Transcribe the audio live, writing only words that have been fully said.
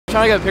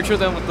Trying to get a picture of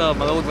them with my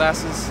little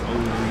glasses.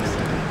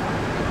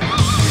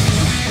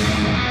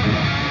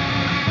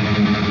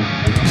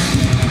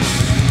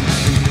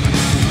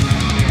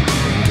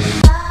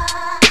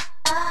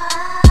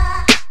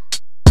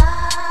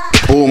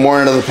 Ooh,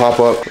 more another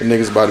pop-up. The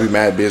niggas about to be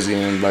mad busy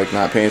and like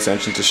not paying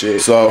attention to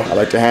shit. So I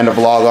like to hand the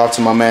vlog off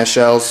to my man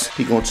Shells.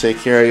 He gonna take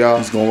care of y'all.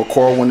 He's gonna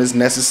record when it's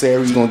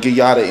necessary. He's gonna get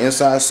y'all the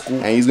inside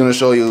scoop. And he's gonna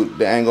show you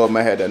the angle of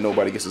my head that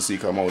nobody gets to see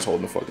because I'm always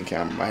holding the fucking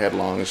camera. My head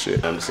long and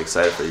shit. I'm just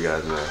excited for you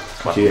guys, man.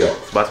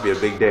 It's about to be a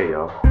big day,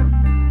 y'all.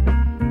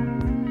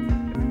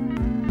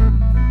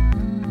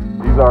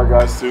 These are our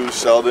guys too,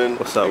 Sheldon.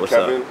 What's up, what's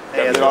Kevin. up?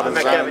 Kevin did all the I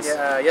met designs.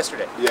 Kevin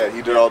yesterday. Yeah,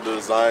 he did all the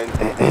design.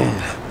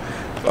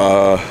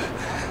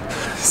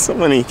 So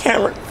many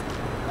cameras.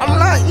 I'm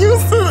not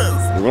used to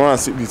this. We're on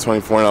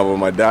CP24 now, but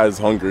my dad is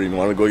hungry and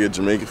want to go get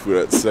Jamaican food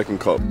at Second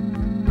Cup.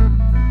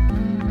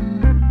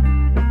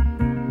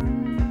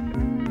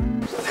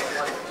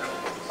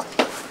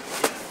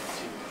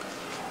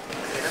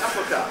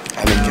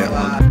 I didn't get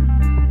one.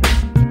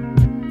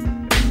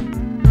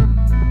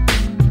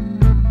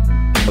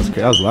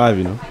 That was live,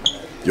 you know.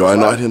 Yo, I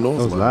know I didn't know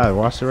That was live.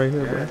 Watch it right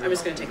here, bro. I'm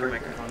just gonna take your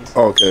microphones.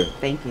 Oh, okay.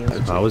 Thank you.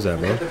 How was that,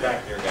 bro?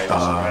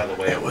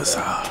 It was,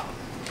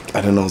 I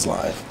didn't know it was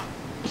live.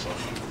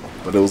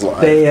 But it was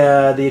live.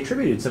 They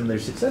attributed some of their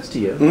success to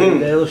you. A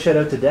little shout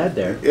out to Dad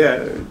there.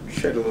 Yeah,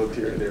 shed a little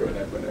tear in there when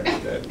I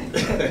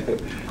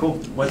did. Cool.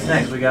 What's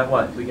next? We got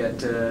what? We got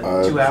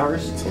 2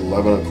 hours? It's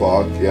 11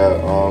 o'clock. Yeah,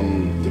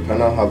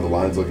 depending on how the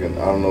line's looking,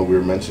 I don't know, we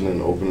were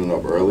mentioning opening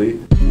up early.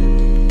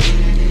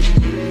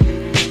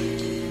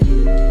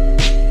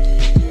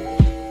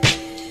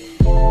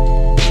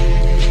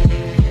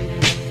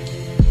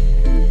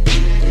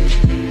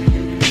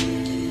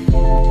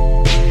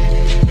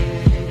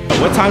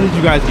 What time did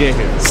you guys get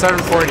here?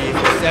 7:40.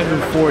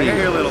 7:40. Got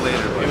here a little later.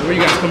 And where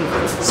you guys coming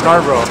from?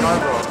 Scarborough.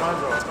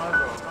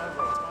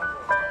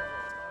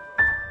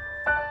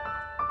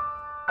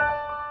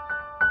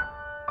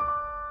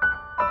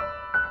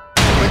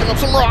 Picking up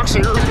some rocks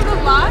here.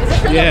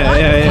 Yeah.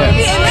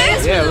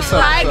 Yeah, what's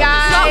up? Hi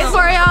guys.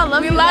 For y'all,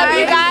 love you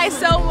guys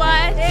so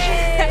much.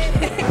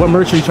 What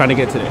merch are you trying to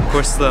get today? Of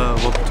course,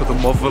 welcome to the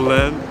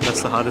motherland.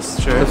 That's the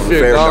hottest shirt. The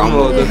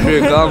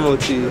Ferragamo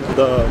tee.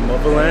 The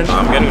motherland.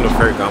 I'm getting the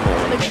Ferragamo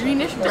one. The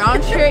greenish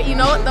brown shirt, you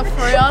know, the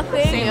for y'all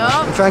thing.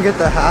 I'm trying to get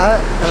the hat,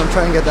 and I'm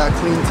trying to get that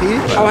clean tee.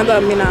 I want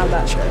the Mina of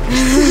that shirt.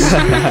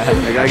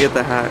 I gotta get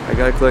the hat. I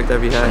gotta collect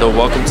every hat. The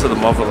welcome to the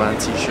motherland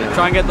t-shirt.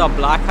 Try and get the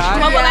black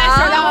hat. I'm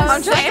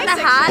trying to get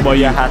the hat. Well,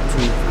 your hat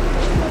too.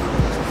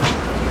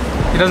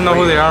 He doesn't know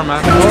who they are,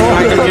 man.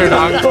 I can hear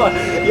dog.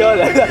 Yo,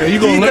 you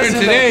gonna learn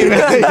today,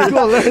 man. You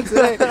gonna learn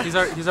today.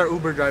 He's our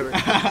Uber driver.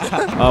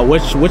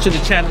 Which of the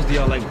channels do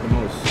y'all like the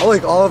most? I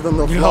like all of them.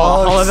 The vlogs.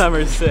 All of them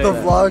are sick. The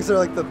vlogs are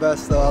like the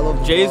best though. I love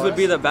the Jay's vlogs. would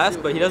be the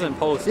best, but he doesn't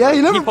post. Yeah,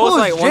 you never he posts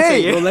like once a Jay,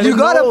 year. you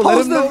gotta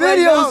post the know right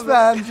videos,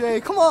 now, man.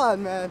 Jay, come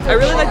on, man. I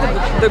really like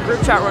the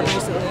group chat one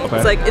recently.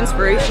 It's like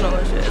inspirational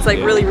and shit. It's like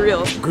really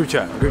real. Group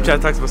chat. Group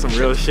chat talks about some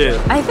real shit.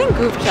 I think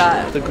group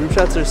chat. The group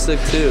chats are sick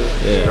too.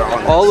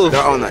 Yeah. All of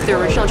They're on that. The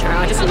original channel.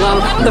 I just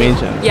love The main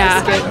channel.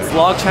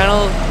 Yeah. vlog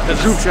channel, the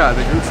group chat,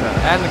 and the group chat.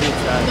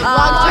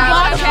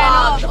 Vlog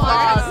channel.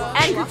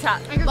 And group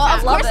chat. Well,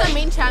 of course, the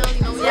main channel,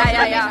 you know.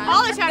 Yeah.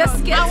 All the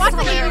channels. I watch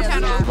the YouTube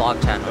channel.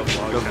 Vlog channel.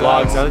 The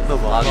vlogs. I like the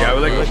vlogs. Yeah,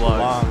 we like the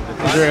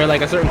vlogs. Is there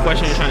like a certain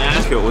question you're trying to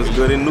ask? Yo, what's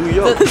good in New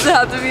York? Does it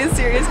have to be a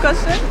serious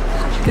question?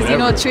 Because you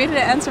know, Trey didn't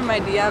answer my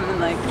DM and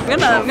like,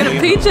 I'm gonna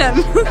page him.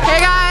 Hey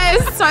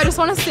guys, so I just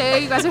want to say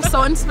you guys are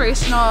so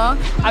inspirational.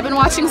 I've been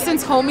watching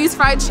since Homie's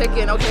Fried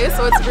Chicken, okay?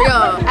 So it's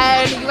real.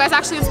 And you guys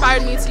actually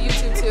inspired me to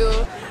YouTube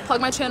too.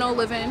 Plug my channel,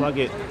 Livin. Plug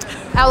it.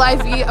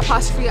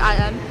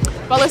 LIV'_IN.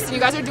 But listen, you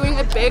guys are doing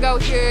it big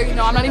out here. You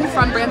know, I'm not even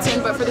from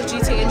Brampton, but for the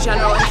GTA in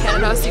general in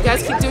Canada. So you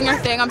guys keep doing your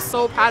thing. I'm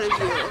so proud of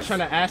you. Trying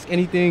to ask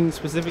anything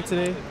specific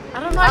today? I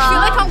don't know. I feel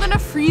like I'm gonna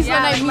freeze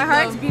when I meet my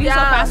heart's beating so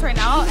fast right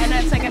now, and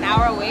it's like an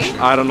hour away.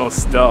 I don't know,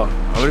 still.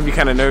 I'm gonna be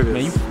kind of nervous.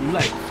 Man, you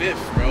like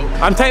 5th, bro.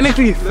 I'm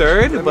technically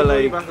 3rd, but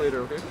like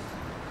Later, okay?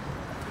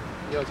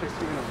 Yo,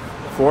 text me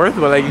now. 4th,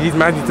 but like he's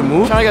managing to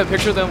move. Trying to get a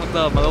picture of them with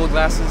my little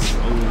glasses.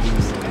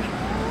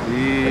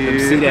 Let me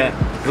see that.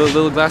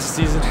 Little glasses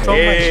season.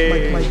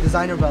 My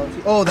designer belt.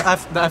 Oh, the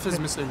F is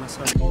missing.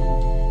 Sorry.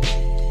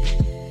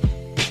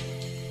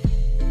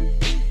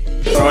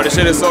 Bro, this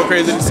shit is so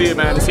crazy to see it,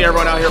 man. To see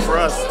everyone out here for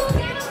us.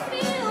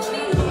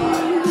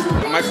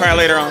 I might cry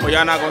later on, but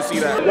y'all not gonna see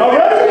that. Y'all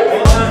ready?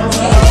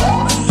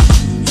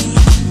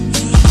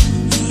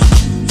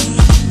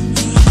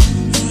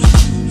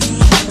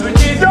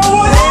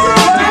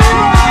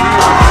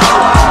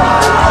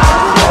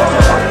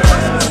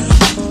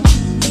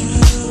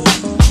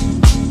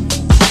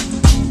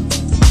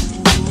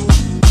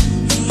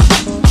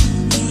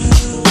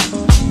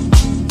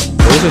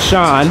 This is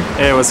Sean.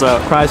 Hey, what's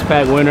up? Prize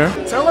pack winner.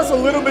 Tell us a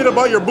little bit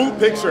about your boot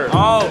picture.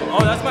 Oh,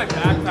 that's my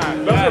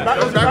backpack.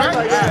 That's your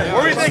backpack? Yeah.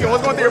 What were you thinking?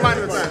 What's going through your mind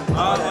at the time?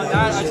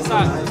 I just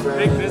thought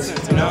big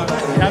business, you know?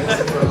 You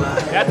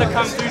have to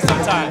come through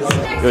sometimes.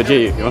 Yo,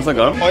 Jay, you want some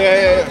gum? Oh,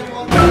 yeah.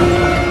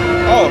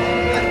 Oh.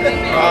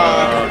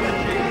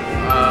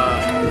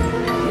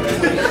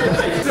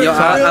 Yo,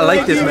 I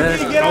like this, man.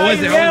 How was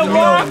it? How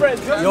was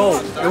the meal? Yo,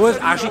 it was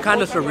actually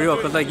kind of surreal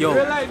because like, yo,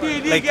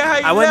 like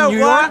I went to New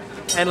York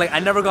and like I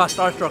never got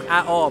starstruck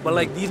at all. But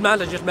like these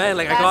men are just man,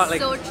 like I got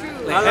like, so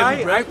true. Like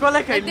I felt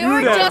like I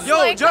knew that.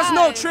 Yo, just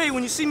know, Trey,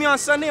 when you see me on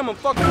Sunday, I'm gonna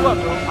fuck you up,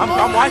 bro.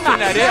 I'm watching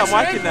that. Yeah, I'm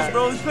watching that.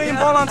 Bro, he's playing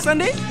ball on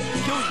Sunday.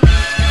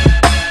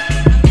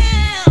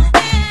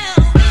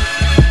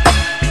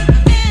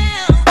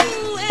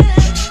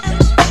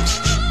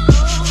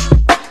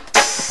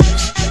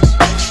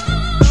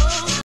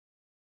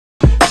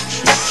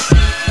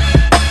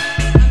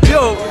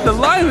 The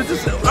line was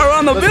just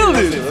around the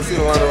building. Let's see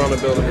the line around the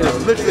building.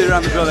 It's literally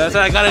around the building. That's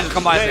why I gotta just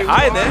come by and say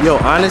hi then. yo,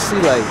 honestly,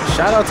 like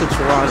shout out to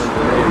Toronto.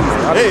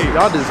 Hey,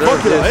 y'all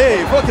deserve this.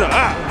 Hey, fuck it up.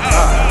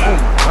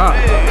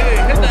 Hey,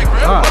 hit that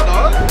grandpa,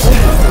 dog.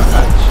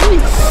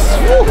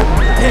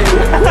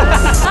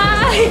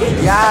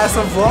 Yeah, it's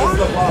a vlog.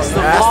 That's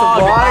the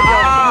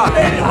vlog.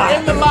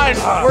 In the line.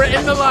 We're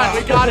in the line.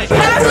 We got it.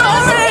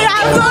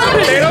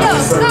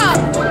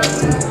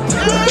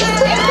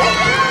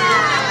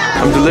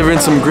 I'm delivering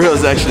some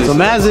grills actually. So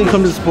Maz didn't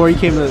come to support, he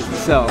came to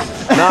sell.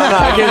 No,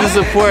 I came to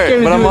support,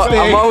 but I'm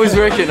always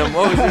working. I'm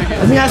always working.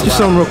 Let me ask you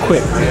something real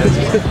quick.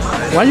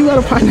 Why you got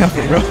a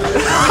pineapple, bro?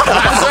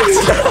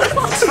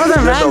 For the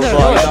random.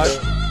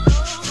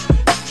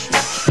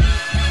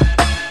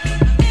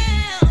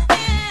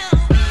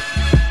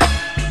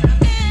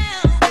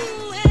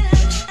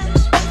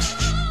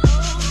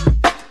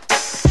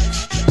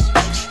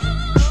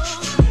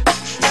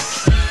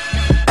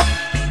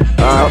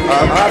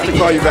 I'll have to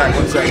call you back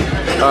 1 second.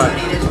 Alright.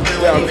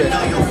 Yeah, okay.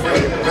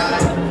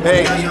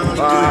 Hey,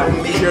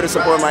 here to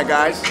support my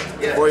guys.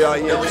 For y'all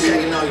ELT.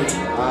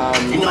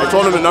 I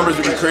told them the numbers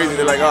would be crazy.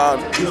 They're like,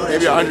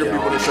 maybe 100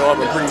 people to show up.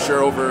 I'm pretty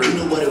sure over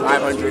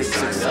 500,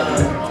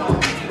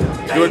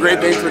 600. Doing great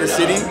things for the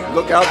city.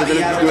 Look out, they're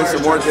going to be doing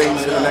some more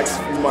things in the next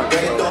few months.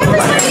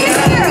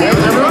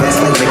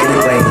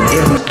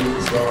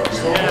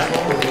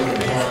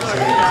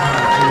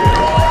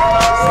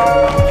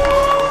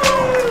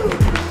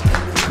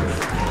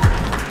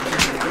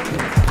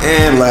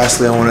 And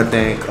lastly, I want to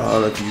thank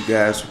all of you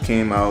guys who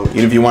came out.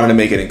 Even if you wanted to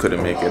make it and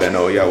couldn't make it, I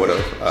know y'all would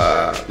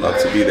have loved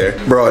to be there.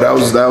 Bro, that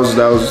was.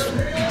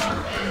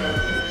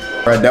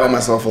 I doubt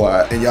myself a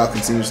lot, and y'all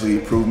continuously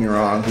proved me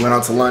wrong. We went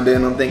out to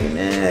London. I'm thinking,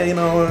 man, you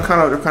know,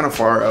 they're kind of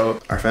far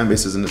out. Our fan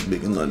base isn't as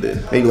big in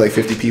London. Maybe like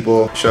 50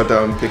 people. Shut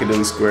down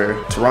Piccadilly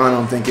Square. Toronto,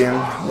 I'm thinking,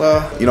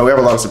 well, you know, we have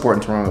a lot of support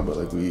in Toronto, but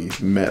like we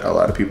met a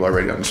lot of people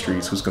already on the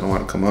streets who's gonna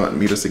want to come out and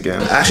meet us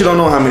again. I actually don't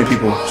know how many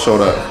people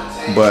showed up.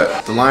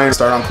 But the line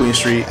started on Queen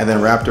Street and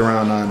then wrapped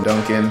around on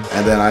Duncan.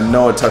 And then I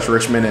know it touched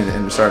Richmond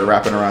and started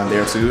wrapping around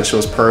there too. The show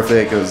was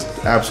perfect. It was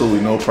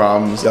absolutely no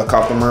problems. Y'all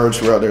caught the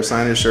merch. We were out there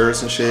signing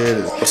shirts and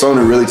shit. But someone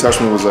who really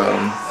touched me was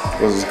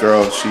this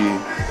girl. She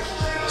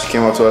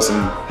came up to us and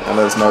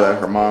let us know that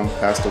her mom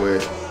passed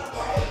away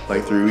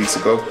like 3 weeks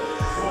ago.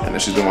 And then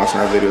she's been watching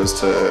our videos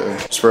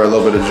to spur a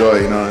little bit of joy,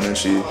 you know, and then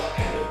she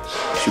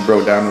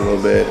broke down a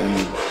little bit,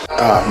 and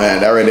ah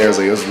man, that right there was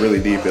like, it was really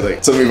deep. It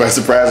like took me by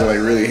surprise and like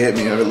really hit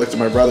me. I looked at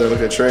my brother,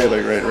 looked at Trey,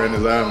 like right in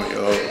his eye, like,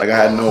 yo, like I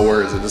had no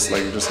words. I just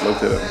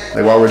looked at him.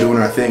 Like while we're doing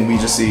our thing, we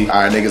just see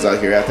our niggas out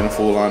here acting a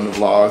fool on the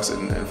vlogs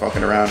and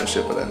fucking around and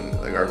shit, but then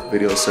like our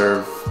videos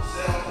serve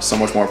so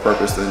much more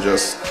purpose than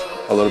just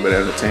a little bit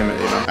of entertainment,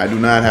 you know. I do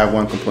not have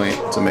one complaint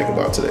to make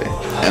about today.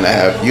 And I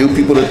have you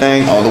people to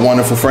thank, all the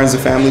wonderful friends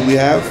and family we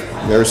have,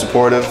 very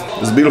supportive. It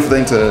was a beautiful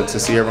thing to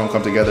see everyone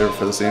come together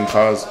for the same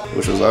cause,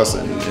 which was us,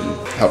 and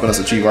helping us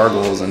achieve our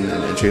goals and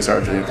chase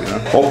our dreams, you know.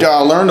 Hope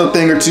y'all learned a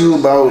thing or two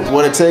about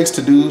what it takes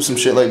to do some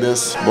shit like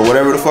this. But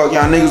whatever the fuck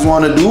y'all niggas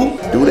wanna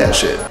do that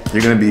shit.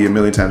 You're gonna be a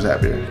million times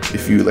happier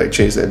if you like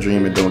chase that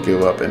dream and don't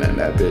give up, and then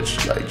that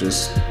bitch like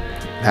just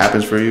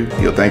happens for you.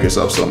 You'll thank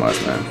yourself so much,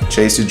 man.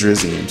 Chase your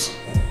dreams.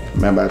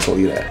 Remember I told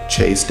you that.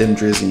 Chase them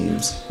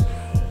dreams.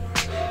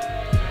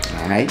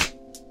 Alright?